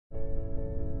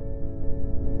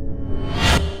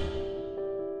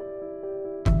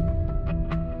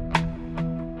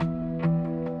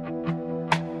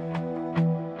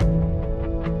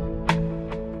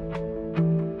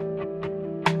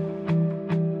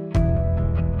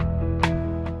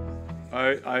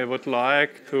I would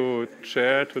like to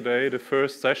chair today the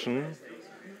first session.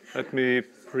 Let me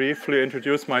briefly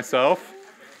introduce myself.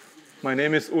 My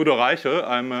name is REICHL.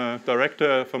 I'm a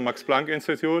director from Max Planck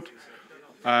Institute,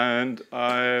 and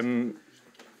I'm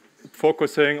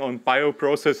focusing on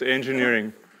bioprocess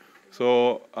engineering.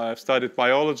 So I've studied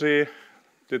biology,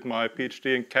 did my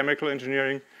PhD in chemical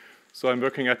engineering, so I'm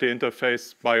working at the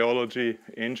interface biology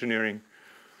engineering.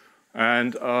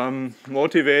 And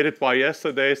motivated by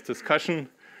yesterday's discussion,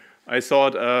 I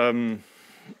thought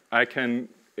I can,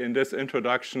 in this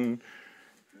introduction,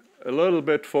 a little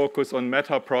bit focus on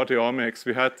metaproteomics.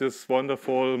 We had this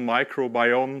wonderful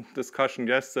microbiome discussion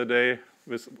yesterday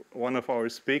with one of our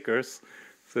speakers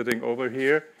sitting over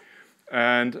here.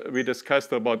 And we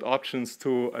discussed about options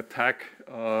to attack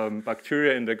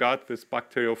bacteria in the gut with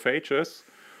bacteriophages.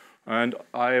 And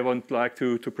I would like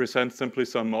to present simply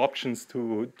some options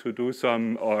to do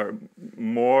some or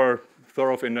more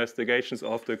thorough investigations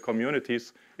of the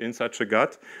communities in such a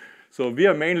gut. So we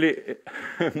are mainly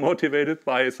motivated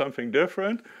by something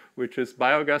different, which is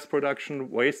biogas production,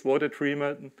 wastewater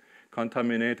treatment,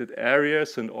 contaminated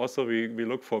areas, and also we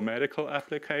look for medical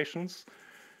applications,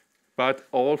 but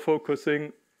all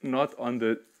focusing not on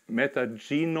the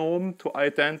metagenome to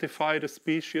identify the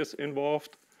species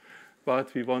involved,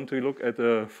 but we want to look at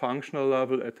the functional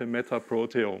level at the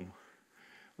metaproteome.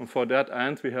 And for that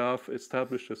end, we have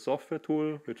established a software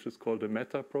tool, which is called the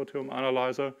Metaproteome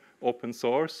Analyzer, open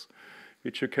source,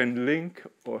 which you can link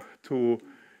to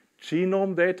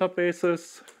genome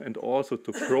databases and also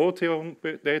to proteome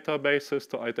databases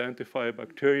to identify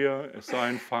bacteria,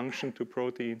 assign function to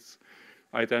proteins,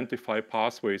 identify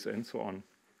pathways, and so on.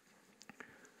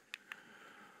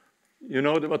 You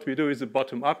know that what we do is a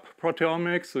bottom-up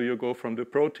proteomics. So you go from the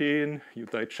protein, you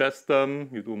digest them,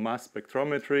 you do mass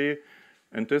spectrometry.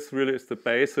 And this really is the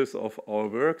basis of our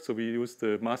work. So we use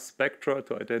the mass spectra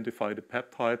to identify the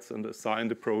peptides and assign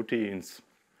the proteins.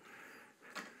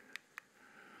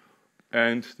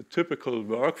 And the typical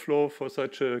workflow for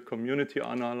such a community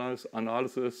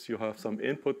analysis, you have some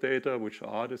input data, which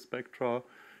are the spectra.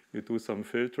 You do some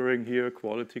filtering here,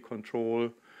 quality control.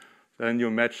 Then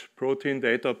you match protein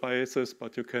databases,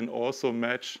 but you can also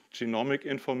match genomic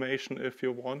information if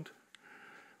you want.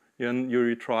 Then you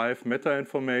retrieve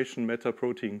meta-information,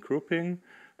 meta-protein grouping,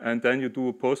 and then you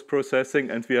do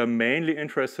post-processing, and we are mainly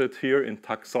interested here in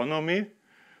taxonomy.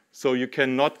 So you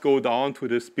cannot go down to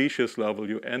the species level.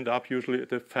 You end up usually at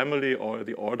the family or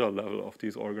the order level of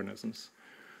these organisms.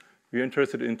 We're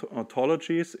interested in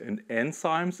ontologies and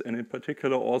enzymes, and in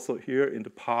particular also here in the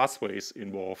pathways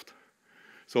involved.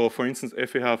 So for instance,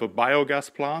 if we have a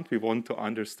biogas plant, we want to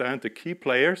understand the key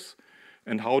players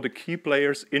and how the key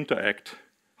players interact,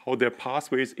 how their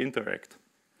pathways interact.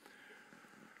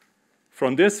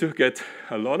 From this, you get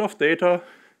a lot of data.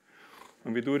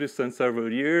 And we do this in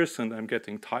several years, and I'm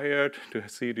getting tired to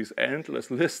see these endless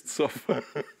lists of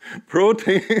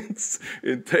proteins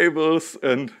in tables.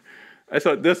 And I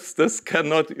thought this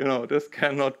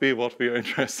cannot be what we are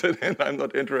interested in. I'm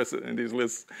not interested in these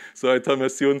lists. So I tell my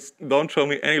students, don't show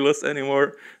me any list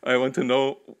anymore. I want to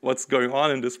know what's going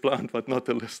on in this plant, but not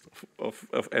the list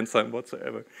of enzyme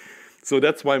whatsoever. So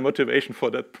that's my motivation for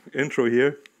that intro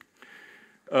here.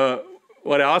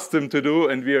 What I asked them to do,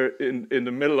 and we are in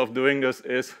the middle of doing this,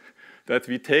 is that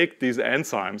we take these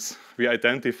enzymes, we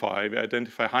identify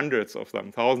hundreds of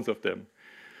them, thousands of them,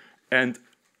 and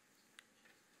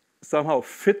somehow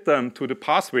fit them to the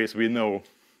pathways we know,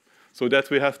 so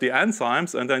that we have the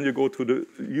enzymes, and then you go to the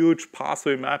huge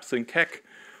pathway maps in KEK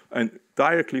and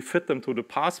directly fit them to the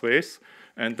pathways.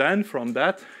 And then from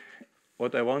that,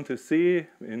 what I want to see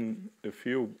in a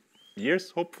few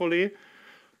years, hopefully,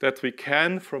 that we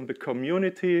can, from the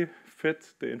community,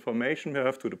 fit the information we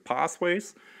have to the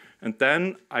pathways, and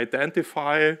then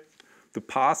identify the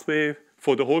pathway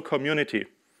for the whole community.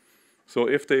 So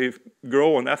if they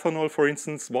grow on ethanol, for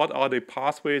instance, what are the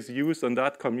pathways used in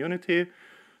that community,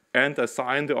 and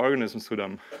assign the organisms to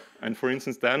them. And for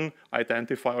instance, then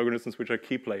identify organisms which are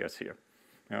key players here.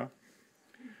 Yeah?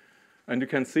 And you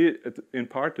can see, in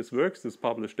part, this works, this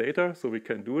published data, so we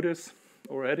can do this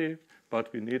already,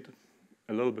 but we need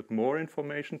a little bit more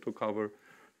information to cover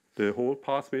the whole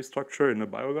pathway structure in a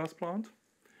biogas plant.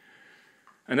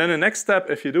 And then the next step,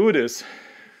 if you do this,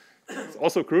 it's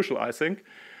also crucial, I think.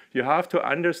 You have to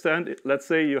understand, let's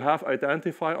say you have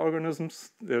identified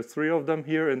organisms. There's 3 of them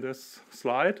here in this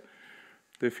slide.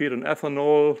 They feed on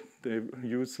ethanol, they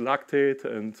use lactate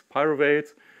and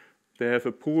pyruvate. They have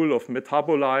a pool of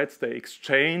metabolites, they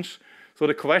exchange. So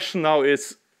the question now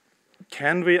is,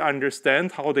 can we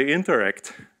understand how they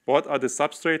interact? What are the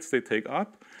substrates they take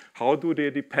up? How do they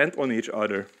depend on each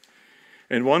other?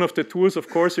 And one of the tools, of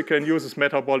course, you can use is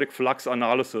metabolic flux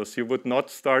analysis. You would not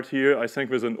start here, I think,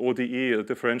 with an ODE, a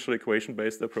differential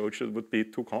equation-based approach. It would be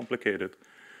too complicated.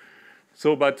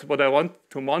 So, but what I want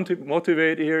to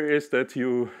motivate here is that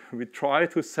we try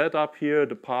to set up here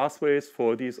the pathways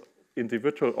for these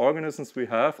individual organisms we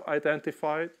have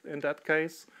identified in that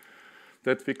case,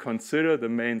 that we consider the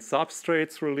main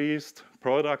substrates released,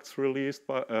 products released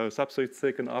by substrates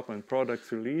taken up and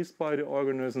products released by the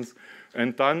organisms,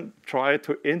 and then try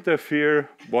to interfere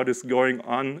what is going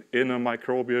on in a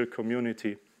microbial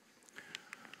community.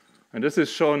 And this is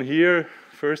shown here.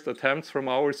 First attempts from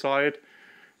our side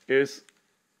is,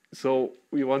 so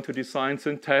we want to design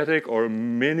synthetic or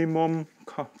minimum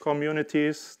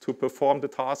communities to perform the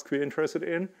task we're interested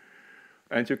in.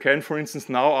 And you can, for instance,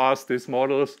 now ask these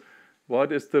models,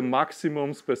 what is the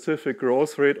maximum specific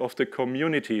growth rate of the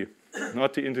community,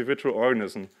 not the individual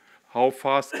organism? How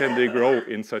fast can they grow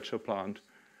in such a plant?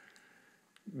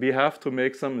 We have to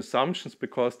make some assumptions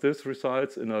because this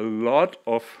results in a lot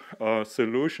of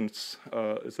solutions.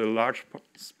 It's a large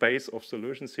space of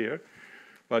solutions here.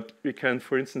 But we can,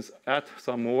 for instance, add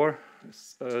some more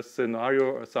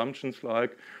scenario assumptions,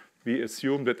 like we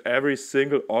assume that every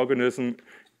single organism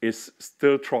is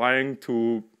still trying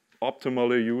to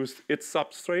optimally use its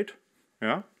substrate.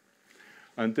 Yeah?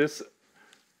 And this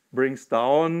brings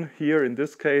down here, in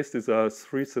this case, these are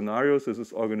 3 scenarios. This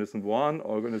is organism 1,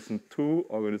 organism 2,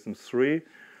 organism 3.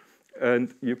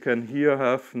 And you can here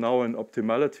have now an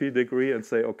optimality degree and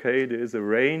say, okay, there is a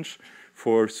range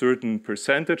for certain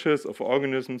percentages of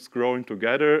organisms growing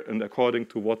together, and according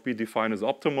to what we define as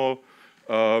optimal,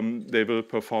 they will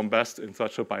perform best in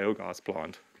such a biogas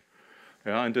plant.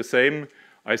 Yeah, and the same,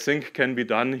 I think, can be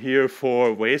done here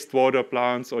for wastewater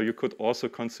plants, or you could also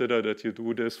consider that you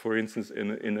do this, for instance,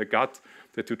 in a gut,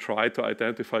 that you try to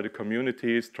identify the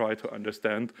communities, try to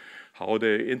understand how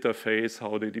they interface,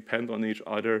 how they depend on each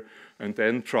other, and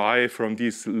then try from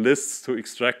these lists to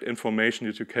extract information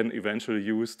that you can eventually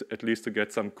use at least to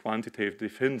get some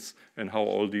quantitative hints in how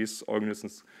all these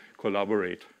organisms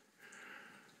collaborate.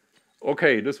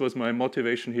 Okay, this was my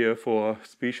motivation here for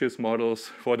species models.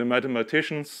 For the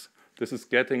mathematicians, this is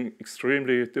getting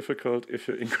extremely difficult if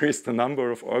you increase the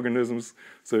number of organisms.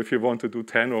 So if you want to do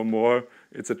 10 or more,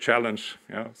 it's a challenge,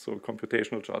 yeah? So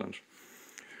computational challenge.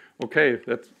 Okay,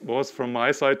 that was from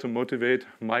my side to motivate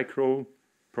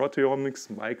microproteomics,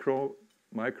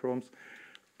 microbes.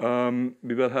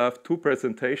 We will have 2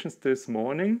 presentations this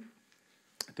morning.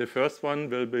 The first one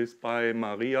will be by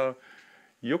Maria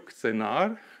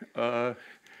Yuxenar.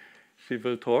 She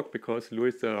will talk because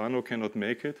Luis Serrano cannot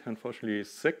make it. Unfortunately,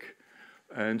 he's sick.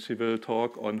 And she will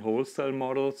talk on whole cell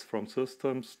models from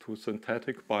systems to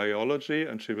synthetic biology,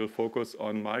 and she will focus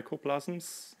on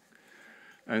mycoplasms.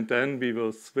 And then we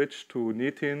will switch to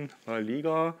Nitin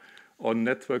Liga on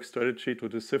network strategy to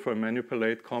decipher and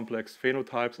manipulate complex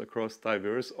phenotypes across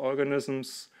diverse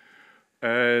organisms.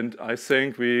 And I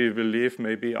think we will leave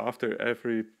maybe after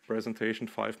every presentation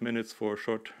 5 minutes for a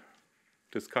short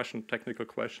discussion, technical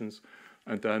questions,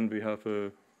 and then we have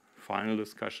a final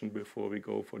discussion before we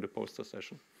go for the poster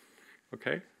session.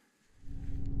 Okay?